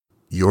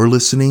You're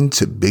listening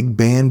to Big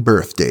Band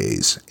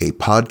Birthdays, a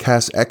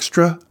podcast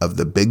extra of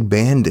the Big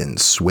Band and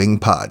Swing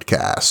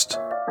podcast.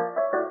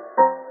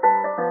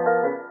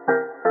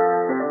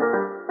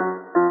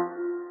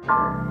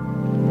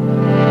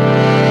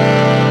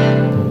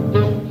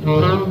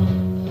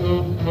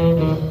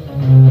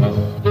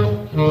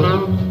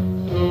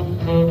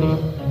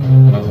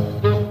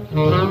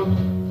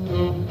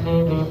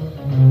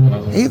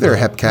 Hey there,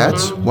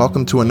 Hepcats.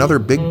 Welcome to another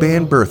Big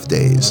Band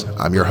Birthdays.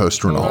 I'm your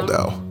host,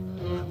 Ronaldo.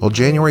 Well,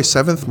 January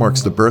 7th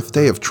marks the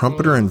birthday of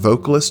trumpeter and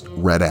vocalist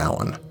Red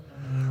Allen.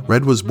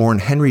 Red was born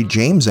Henry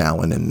James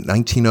Allen in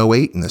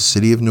 1908 in the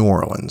city of New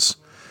Orleans.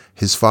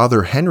 His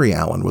father, Henry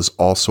Allen, was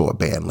also a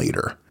band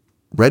leader.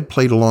 Red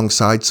played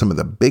alongside some of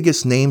the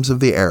biggest names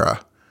of the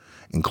era,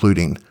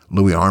 including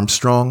Louis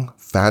Armstrong,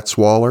 Fats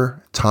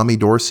Waller, Tommy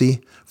Dorsey,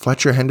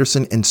 Fletcher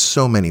Henderson, and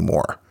so many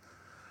more.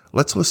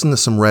 Let's listen to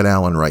some Red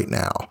Allen right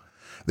now.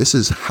 This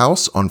is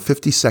House on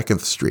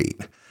 52nd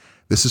Street.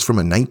 This is from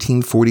a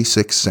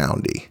 1946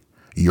 soundie.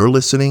 You're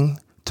listening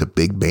to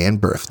Big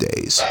Band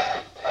Birthdays.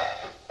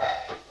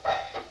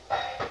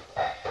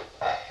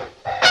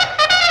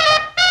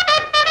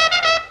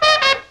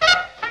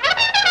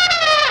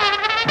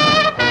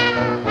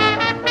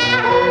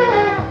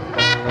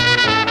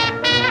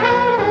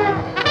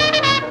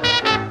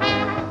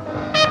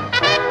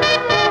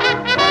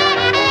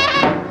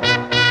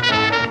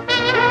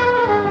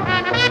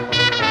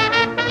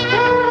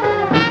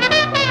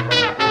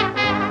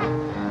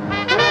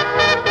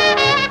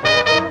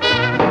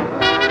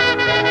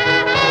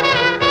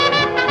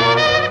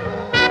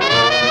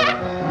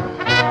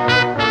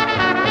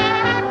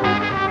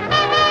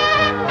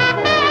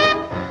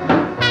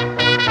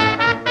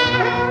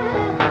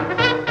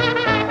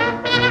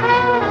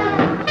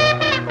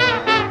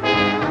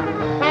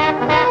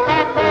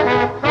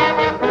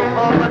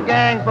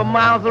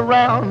 Miles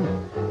around,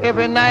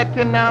 every night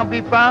can now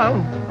be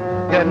found,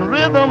 getting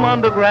rhythm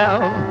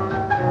underground.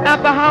 At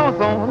the house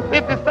on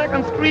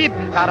 52nd Street,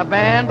 got a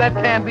band that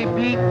can't be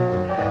beat.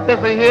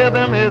 Just to hear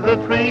them is a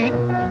treat.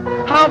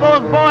 How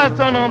those boys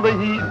turn on the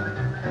heat.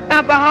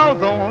 At the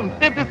house on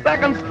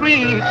 52nd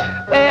Street,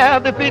 they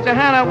have the feature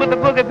Hannah with the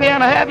boogie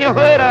piano. Have you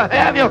heard her?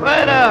 Have you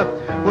heard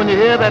her? When you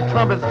hear that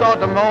trumpet start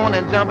to moan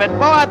and jump, and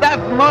boy,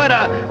 that's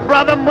murder,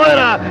 brother,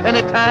 murder.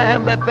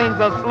 Anytime that things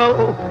are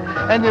slow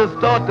and you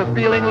start to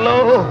feeling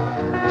low,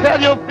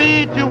 tell your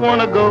feet you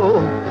want to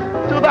go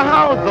to the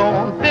house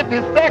on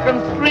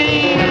 52nd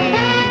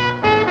Street.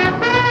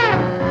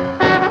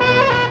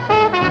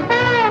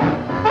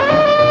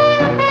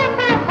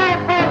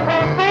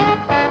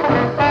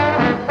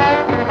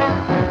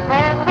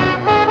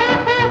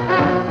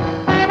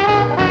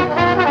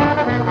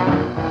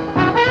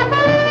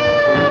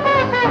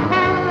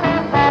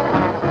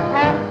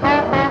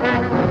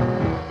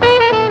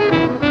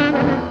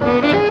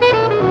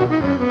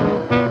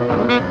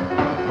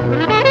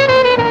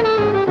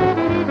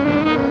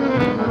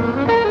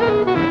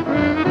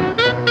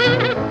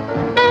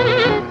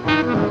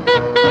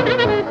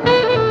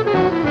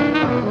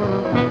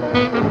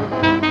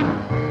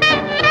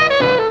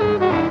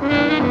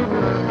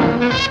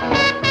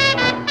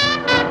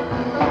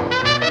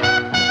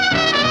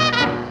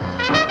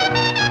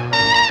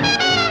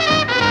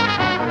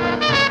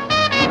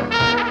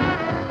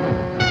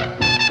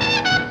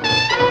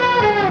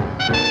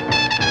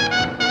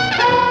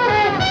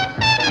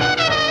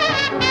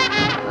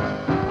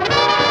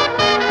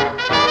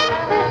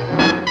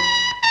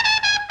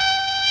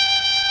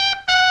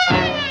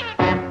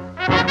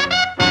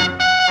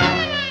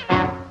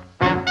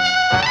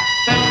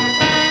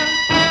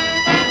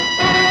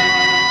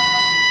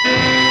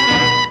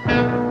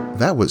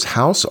 That was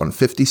House on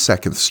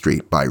 52nd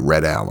Street by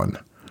Red Allen.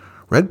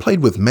 Red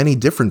played with many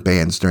different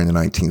bands during the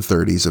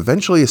 1930s,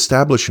 eventually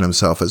establishing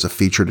himself as a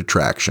featured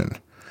attraction.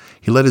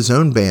 He led his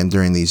own band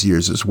during these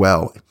years as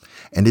well,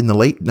 and in the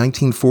late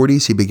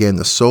 1940s he began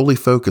to solely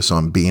focus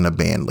on being a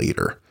band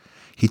leader.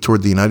 He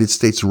toured the United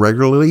States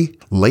regularly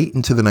late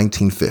into the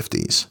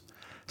 1950s.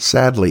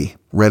 Sadly,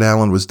 Red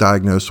Allen was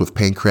diagnosed with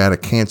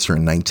pancreatic cancer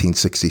in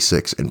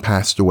 1966 and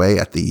passed away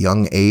at the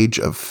young age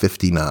of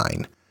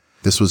 59.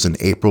 This was in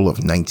April of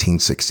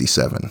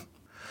 1967.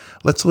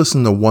 Let's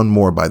listen to one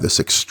more by this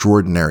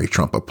extraordinary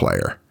trumpet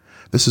player.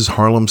 This is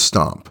Harlem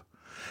Stomp.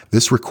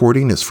 This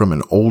recording is from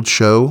an old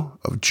show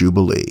of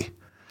Jubilee.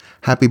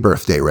 Happy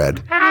birthday,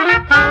 Red.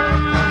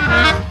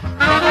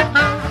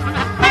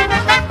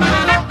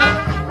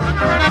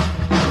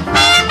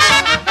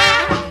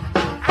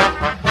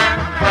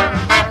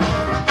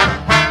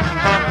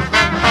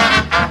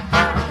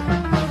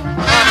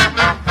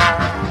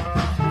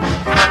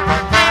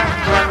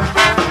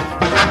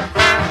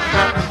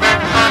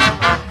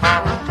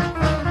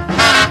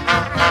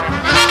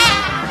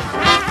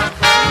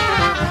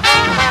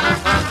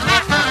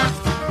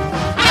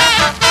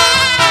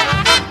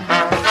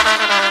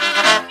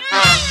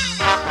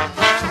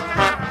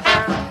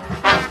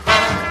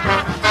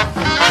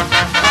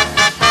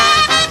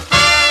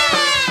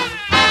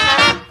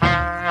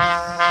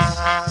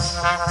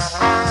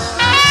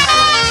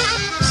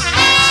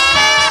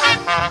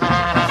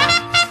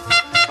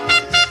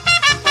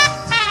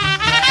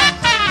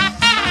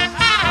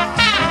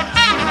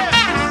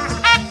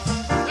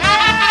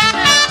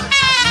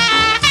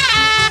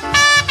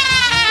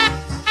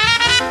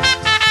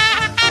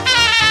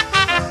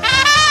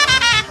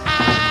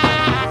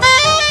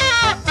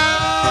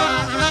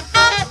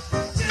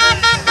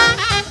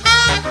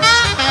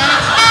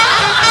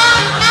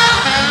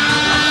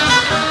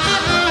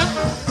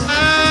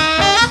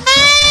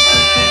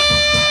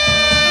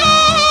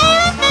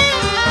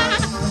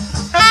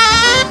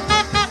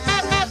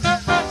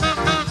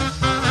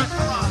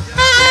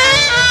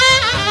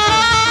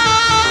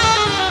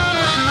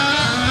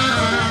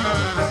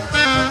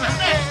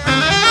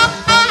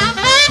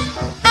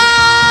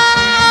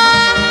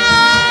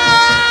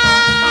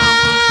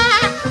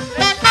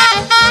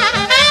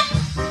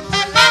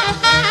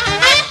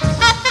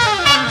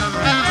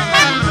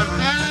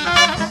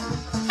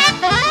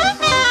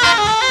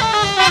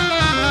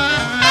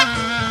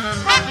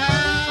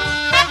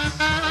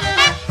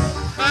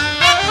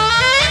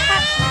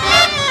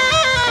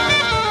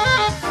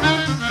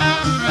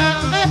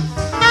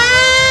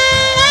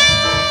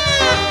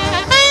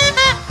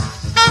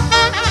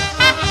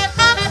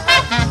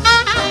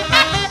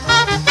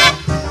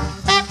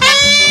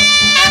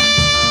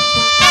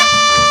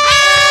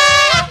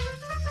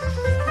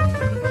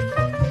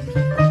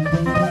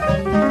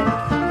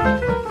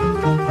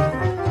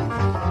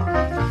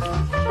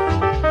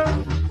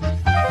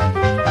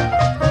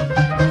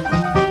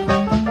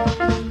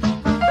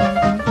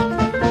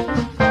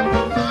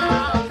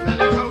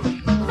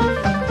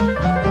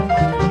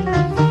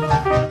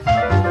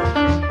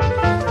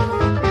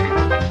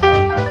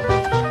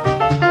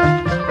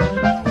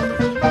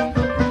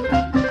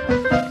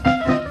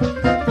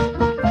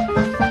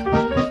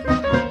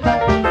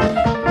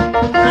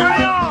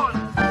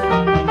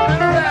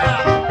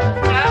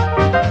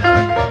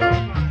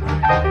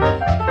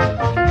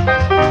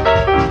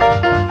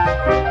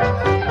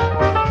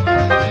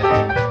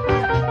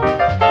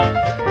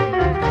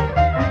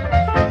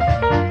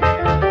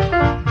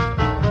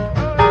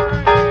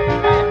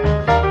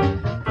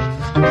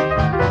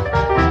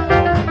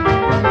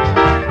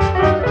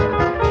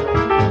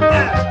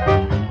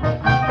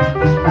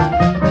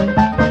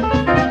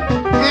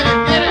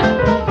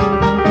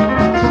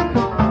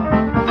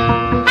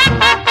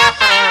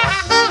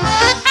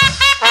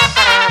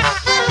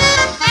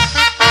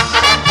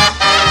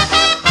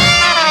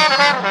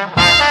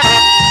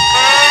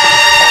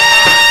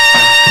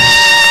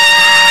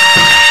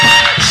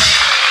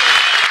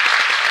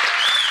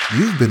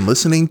 been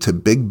listening to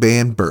Big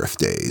Band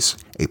Birthdays,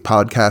 a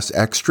podcast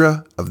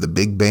extra of the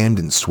Big Band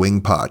and Swing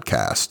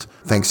podcast.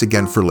 Thanks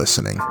again for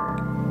listening.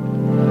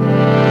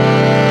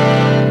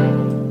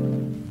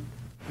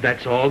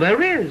 That's all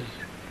there is.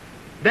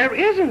 There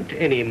isn't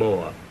any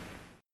more.